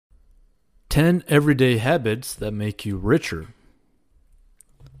10 everyday habits that make you richer.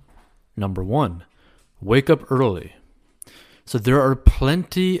 Number 1, wake up early. So there are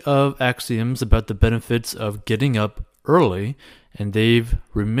plenty of axioms about the benefits of getting up early, and they've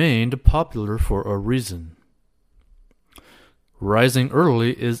remained popular for a reason. Rising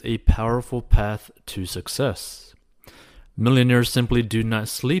early is a powerful path to success. Millionaires simply do not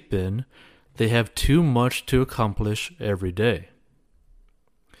sleep in. They have too much to accomplish every day.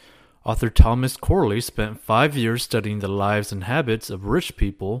 Author Thomas Corley spent 5 years studying the lives and habits of rich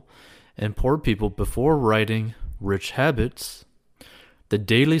people and poor people before writing Rich Habits, the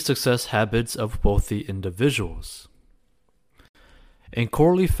daily success habits of wealthy individuals. And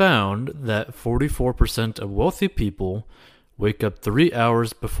Corley found that 44% of wealthy people wake up 3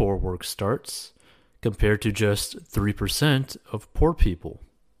 hours before work starts, compared to just 3% of poor people.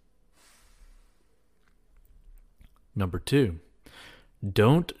 Number 2,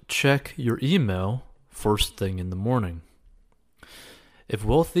 don't check your email first thing in the morning. If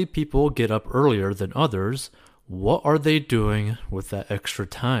wealthy people get up earlier than others, what are they doing with that extra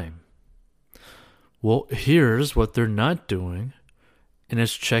time? Well, here's what they're not doing, and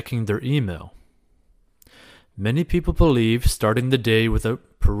it's checking their email. Many people believe starting the day with a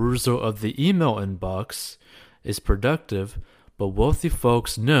perusal of the email inbox is productive, but wealthy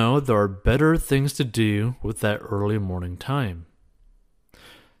folks know there are better things to do with that early morning time.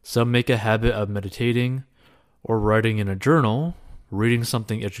 Some make a habit of meditating, or writing in a journal, reading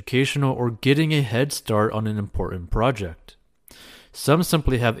something educational, or getting a head start on an important project. Some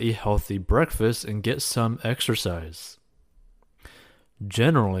simply have a healthy breakfast and get some exercise.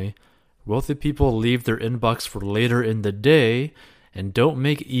 Generally, wealthy people leave their inbox for later in the day and don't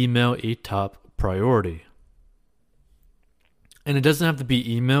make email a top priority. And it doesn't have to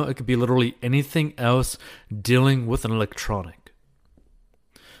be email, it could be literally anything else dealing with an electronic.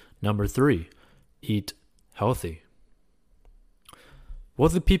 Number 3, eat healthy.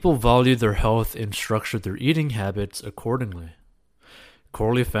 Wealthy people value their health and structure their eating habits accordingly.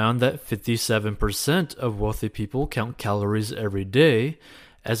 Corley found that 57% of wealthy people count calories every day,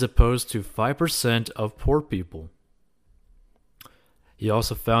 as opposed to 5% of poor people. He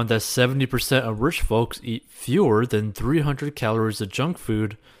also found that 70% of rich folks eat fewer than 300 calories of junk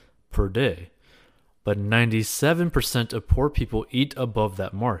food per day, but 97% of poor people eat above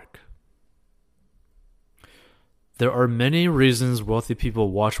that mark. There are many reasons wealthy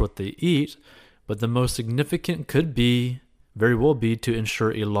people watch what they eat, but the most significant could very well be to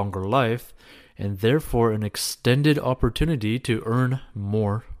ensure a longer life and therefore an extended opportunity to earn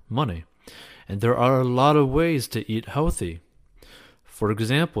more money. And there are a lot of ways to eat healthy. For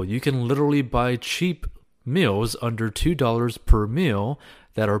example, you can literally buy cheap meals under $2 per meal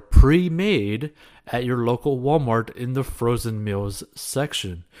that are pre-made at your local Walmart in the frozen meals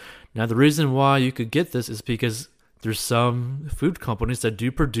section. Now, the reason why you could get this is because there's some food companies that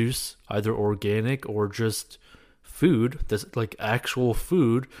do produce either organic or just food that's like actual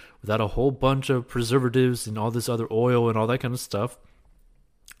food without a whole bunch of preservatives and all this other oil and all that kind of stuff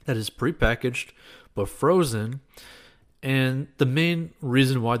that is prepackaged but frozen. And the main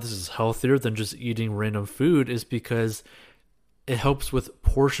reason why this is healthier than just eating random food is because it helps with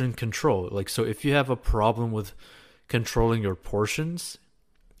portion control. Like, so if you have a problem with controlling your portions,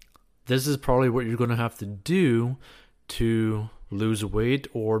 this is probably what you're going to have to do to lose weight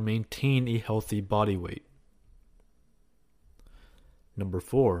or maintain a healthy body weight. Number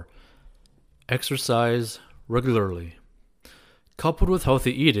 4, exercise regularly. Coupled with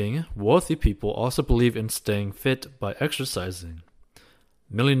healthy eating, wealthy people also believe in staying fit by exercising.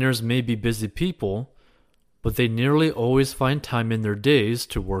 Millionaires may be busy people, but they nearly always find time in their days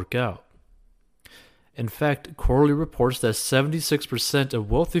to work out. In fact, Corley reports that 76% of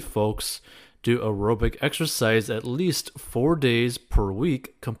wealthy folks do aerobic exercise at least 4 days per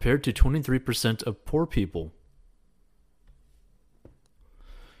week, compared to 23% of poor people.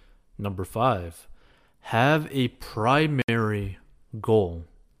 Number 5, have a primary goal.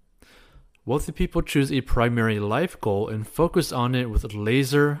 Wealthy people choose a primary life goal and focus on it with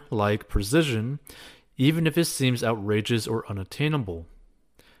laser-like precision, even if it seems outrageous or unattainable.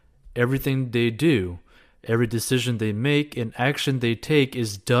 Everything they do, every decision they make, and action they take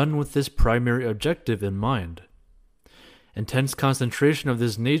is done with this primary objective in mind. Intense concentration of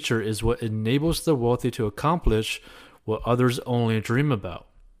this nature is what enables the wealthy to accomplish what others only dream about.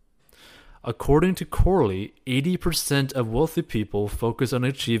 According to Corley, 80% of wealthy people focus on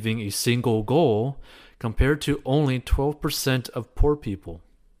achieving a single goal, compared to only 12% of poor people.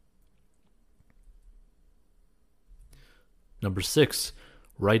 Number 6,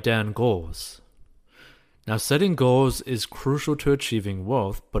 write down goals. Now, setting goals is crucial to achieving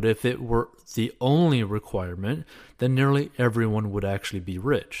wealth, but if it were the only requirement, then nearly everyone would actually be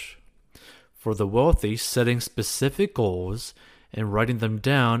rich. For the wealthy, setting specific goals and writing them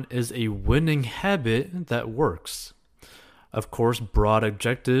down is a winning habit that works. Of course, broad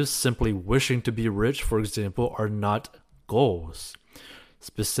objectives, simply wishing to be rich, for example, are not goals.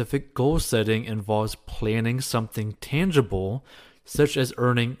 Specific goal setting involves planning something tangible, such as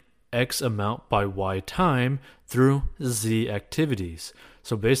earning X amount by Y time through Z activities.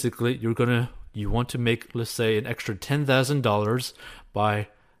 So basically, you want to make, let's say, an extra $10,000 by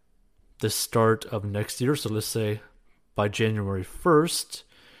the start of next year. So let's say by January 1st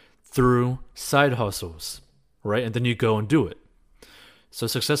through side hustles, right? And then you go and do it. So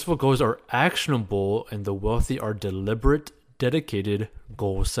successful goals are actionable, and the wealthy are deliberate, dedicated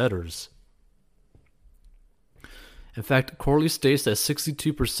goal setters. In fact, Corley states that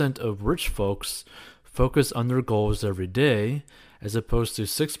 62% of rich folks focus on their goals every day, as opposed to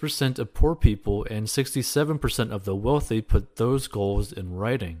 6% of poor people, and 67% of the wealthy put those goals in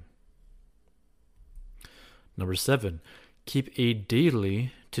writing. Number 7, keep a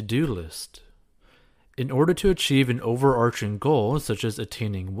daily to-do list. In order to achieve an overarching goal, such as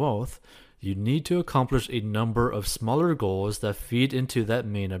attaining wealth, you need to accomplish a number of smaller goals that feed into that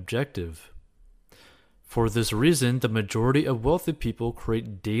main objective. For this reason, the majority of wealthy people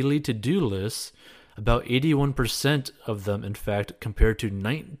create daily to-do lists, about 81% of them, in fact, compared to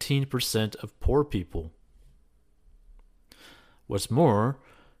 19% of poor people. What's more,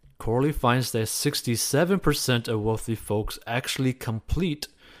 Corley finds that 67% of wealthy folks actually complete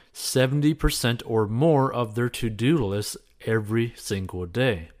 70% or more of their to-do lists every single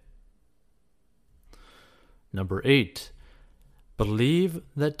day. Number 8, believe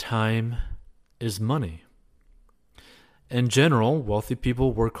that time is money. In general, wealthy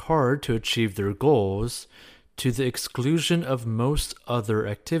people work hard to achieve their goals to the exclusion of most other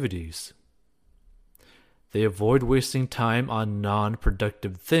activities. They avoid wasting time on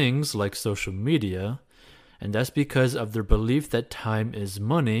non-productive things like social media, and that's because of their belief that time is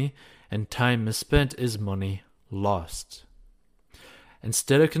money, and time misspent is money lost.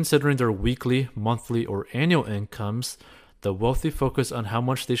 Instead of considering their weekly, monthly, or annual incomes, the wealthy focus on how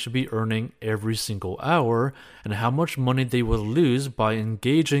much they should be earning every single hour and how much money they will lose by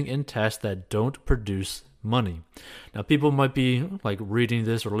engaging in tasks that don't produce money. Now, people might be like reading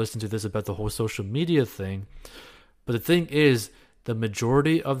this or listening to this about the whole social media thing, but the thing is, the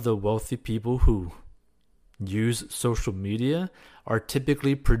majority of the wealthy people who use social media are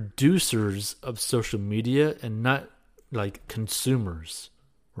typically producers of social media and not like consumers,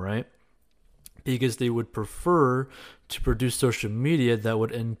 right? Because they would prefer to produce social media that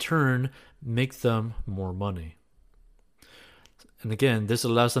would in turn make them more money. And again, this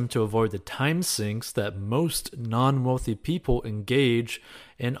allows them to avoid the time sinks that most non-wealthy people engage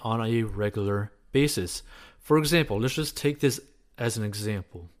in on a regular basis. For example, let's just take this as an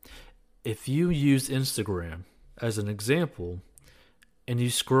example. If you use Instagram as an example and you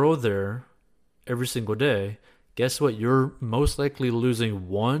scroll there every single day, guess what? You're most likely losing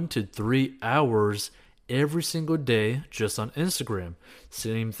 1 to 3 hours every single day just on Instagram.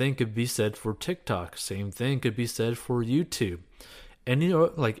 Same thing could be said for TikTok. Same thing could be said for YouTube.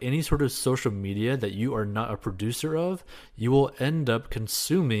 Any sort of social media that you are not a producer of, you will end up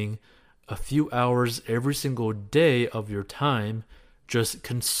consuming a few hours every single day of your time just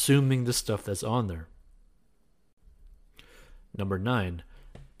consuming the stuff that's on there. Number 9,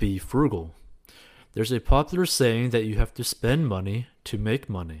 be frugal. There's a popular saying that you have to spend money to make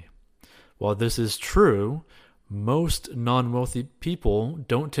money. While this is true, most non-wealthy people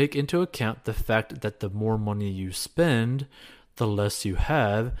don't take into account the fact that the more money you spend, the less you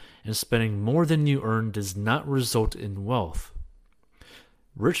have, and spending more than you earn does not result in wealth.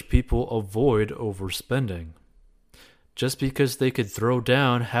 Rich people avoid overspending. Just because they could throw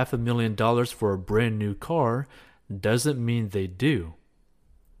down $500,000 for a brand new car doesn't mean they do.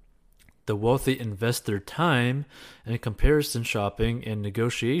 The wealthy invest their time in comparison shopping and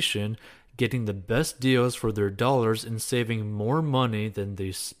negotiation, getting the best deals for their dollars and saving more money than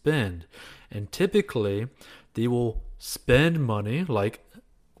they spend. And typically, they will spend money, like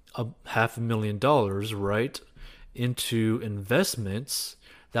 $500,000, right, into investments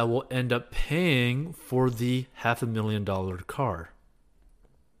that will end up paying for the $500,000 car.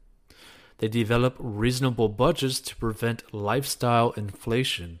 They develop reasonable budgets to prevent lifestyle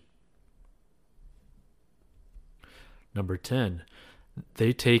inflation. Number 10,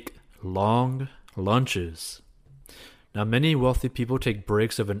 they take long lunches. Now, many wealthy people take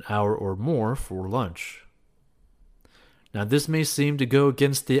breaks of an hour or more for lunch. Now, this may seem to go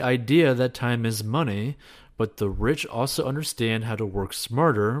against the idea that time is money, but the rich also understand how to work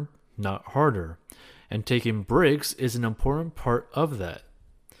smarter, not harder, and taking breaks is an important part of that.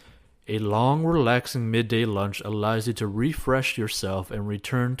 A long, relaxing midday lunch allows you to refresh yourself and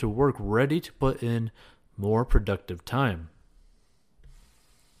return to work ready to put in more productive time.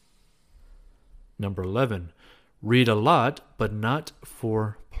 Number 11, read a lot, but not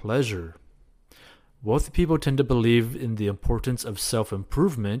for pleasure. Wealthy people tend to believe in the importance of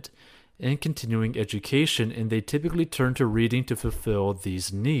self-improvement and continuing education, and they typically turn to reading to fulfill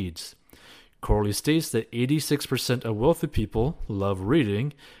these needs. Corley states that 86% of wealthy people love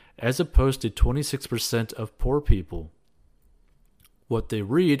reading, as opposed to 26% of poor people. What they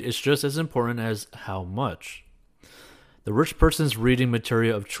read is just as important as how much. The rich person's reading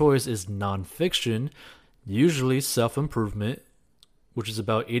material of choice is nonfiction, usually self-improvement, which is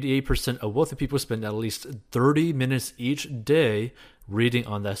about 88% of wealthy people spend at least 30 minutes each day reading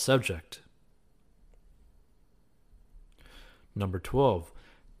on that subject. Number 12,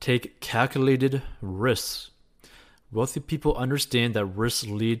 take calculated risks. Wealthy people understand that risks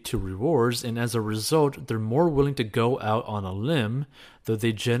lead to rewards, and as a result, they're more willing to go out on a limb, though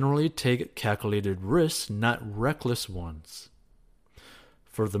they generally take calculated risks, not reckless ones.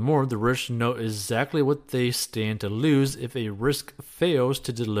 Furthermore, the rich know exactly what they stand to lose if a risk fails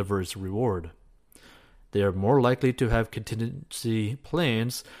to deliver its reward. They are more likely to have contingency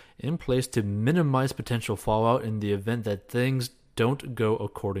plans in place to minimize potential fallout in the event that things don't go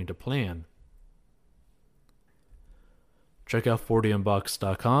according to plan. Check out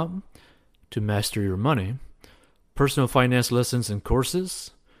 40inbox.com to master your money. Personal finance lessons and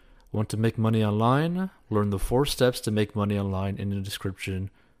courses. Want to make money online? Learn the 4 steps to make money online in the description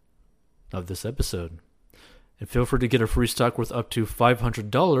of this episode. And feel free to get a free stock worth up to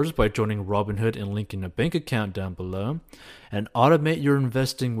 $500 by joining Robinhood and linking a bank account down below. And automate your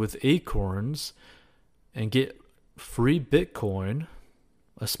investing with Acorns and get free Bitcoin,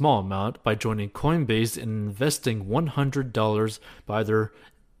 a small amount, by joining Coinbase and investing $100 by either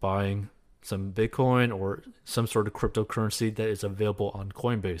buying some Bitcoin or some sort of cryptocurrency that is available on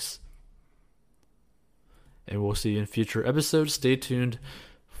Coinbase. And we'll see you in future episodes. Stay tuned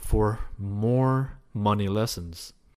for more money lessons.